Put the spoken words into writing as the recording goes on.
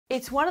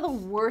It's one of the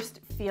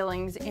worst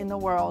feelings in the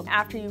world.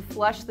 After you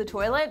flush the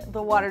toilet,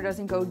 the water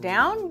doesn't go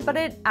down, but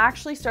it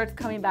actually starts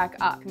coming back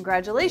up.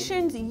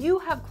 Congratulations, you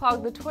have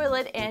clogged the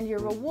toilet, and your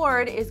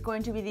reward is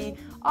going to be the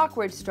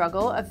awkward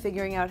struggle of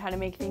figuring out how to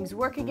make things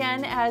work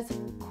again as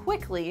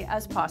quickly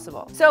as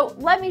possible. So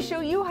let me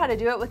show you how to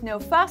do it with no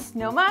fuss,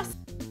 no muss,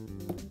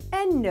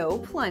 and no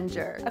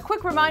plunger. A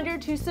quick reminder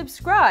to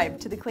subscribe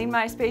to the Clean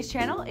My Space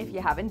channel if you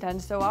haven't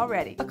done so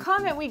already. A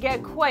comment we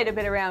get quite a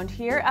bit around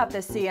here at the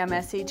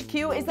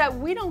CMSHQ is that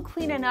we don't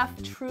clean enough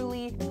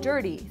truly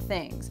dirty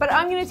things. But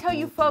I'm gonna tell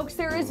you folks,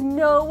 there is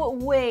no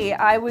way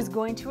I was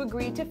going to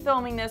agree to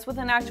filming this with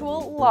an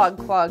actual log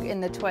clog in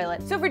the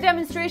toilet. So for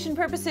demonstration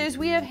purposes,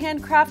 we have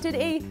handcrafted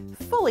a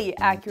fully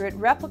accurate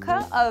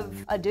replica of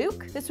a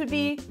Duke. This would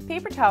be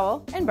paper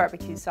towel and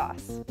barbecue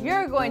sauce.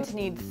 You're going to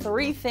need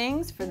 3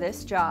 things for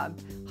this job: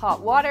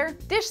 hot water,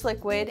 dish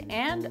liquid,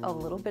 and a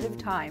little bit of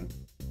time.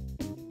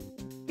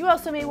 You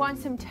also may want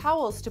some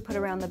towels to put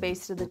around the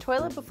base of the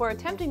toilet before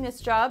attempting this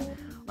job,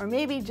 or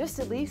maybe just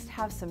at least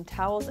have some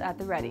towels at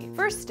the ready.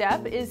 First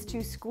step is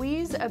to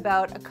squeeze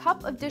about a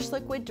cup of dish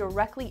liquid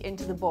directly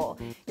into the bowl.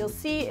 You'll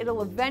see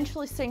it'll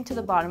eventually sink to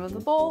the bottom of the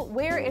bowl,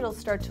 where it'll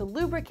start to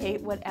lubricate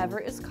whatever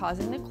is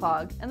causing the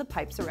clog and the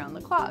pipes around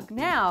the clog.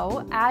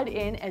 Now add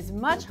in as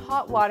much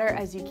hot water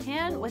as you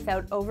can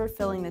without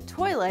overfilling the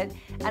toilet,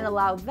 and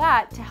allow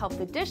that to help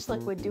the dish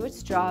liquid do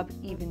its job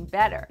even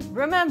better.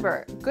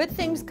 Remember, good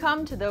things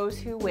come to those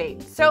who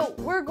wait. So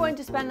we're going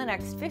to spend the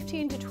next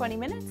 15 to 20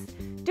 minutes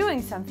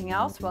doing something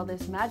else while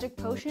this magic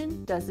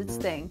potion does its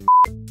thing.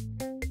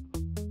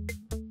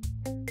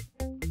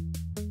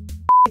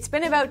 It's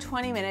been about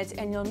 20 minutes,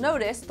 and you'll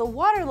notice the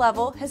water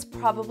level has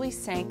probably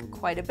sank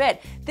quite a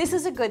bit. This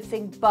is a good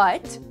thing,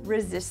 but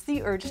resist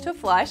the urge to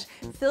flush,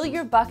 fill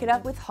your bucket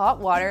up with hot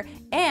water,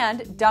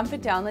 and dump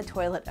it down the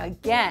toilet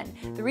again.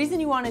 The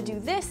reason you want to do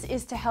this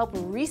is to help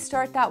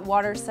restart that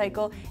water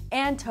cycle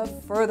and to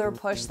further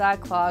push that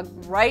clog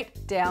right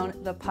down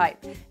the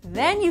pipe.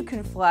 Then you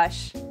can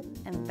flush,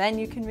 and then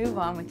you can move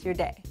on with your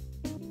day.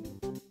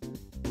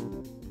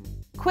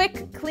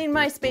 Quick Clean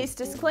My Space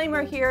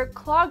disclaimer here: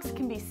 clogs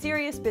can be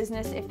serious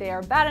business if they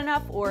are bad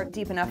enough or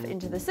deep enough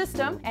into the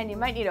system, and you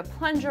might need a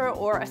plunger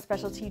or a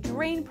specialty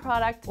drain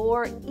product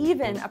or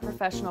even a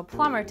professional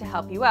plumber to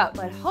help you out,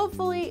 but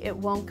hopefully it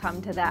won't come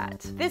to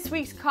that. This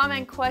week's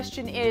comment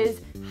question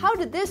is, how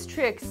did this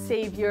trick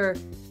save your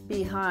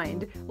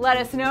behind? Let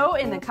us know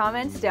in the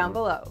comments down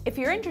below. If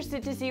you're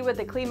interested to see what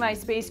the Clean My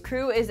Space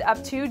crew is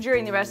up to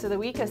during the rest of the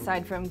week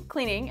aside from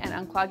cleaning and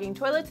unclogging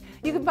toilets,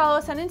 you can follow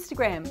us on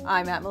Instagram.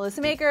 I'm at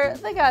Melissa Maker,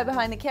 the guy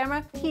behind the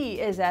camera.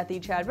 He is at the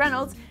Chad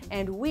Reynolds,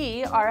 and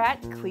we are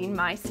at Clean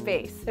My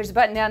Space. There's a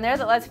button down there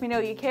that lets me know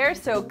you care,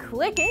 so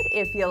click it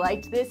if you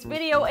liked this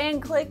video,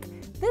 and click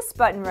this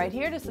button right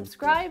here to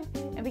subscribe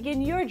and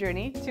begin your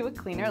journey to a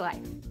cleaner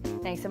life.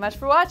 Thanks so much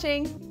for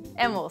watching,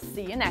 and we'll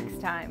see you next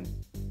time.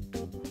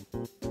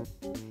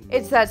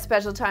 It's that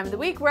special time of the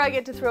week where I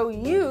get to throw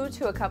you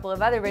to a couple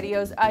of other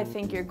videos I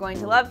think you're going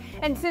to love.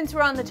 And since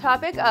we're on the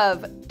topic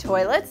of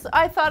toilets,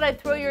 I thought I'd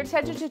throw your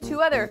attention to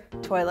 2 other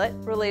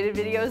toilet-related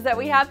videos that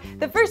we have.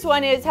 The first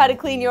one is how to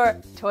clean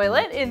your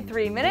toilet in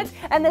 3 minutes,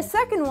 and the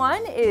second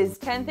one is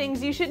 10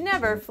 things you should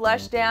never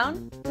flush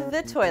down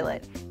the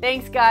toilet.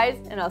 Thanks guys,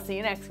 and I'll see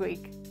you next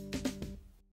week.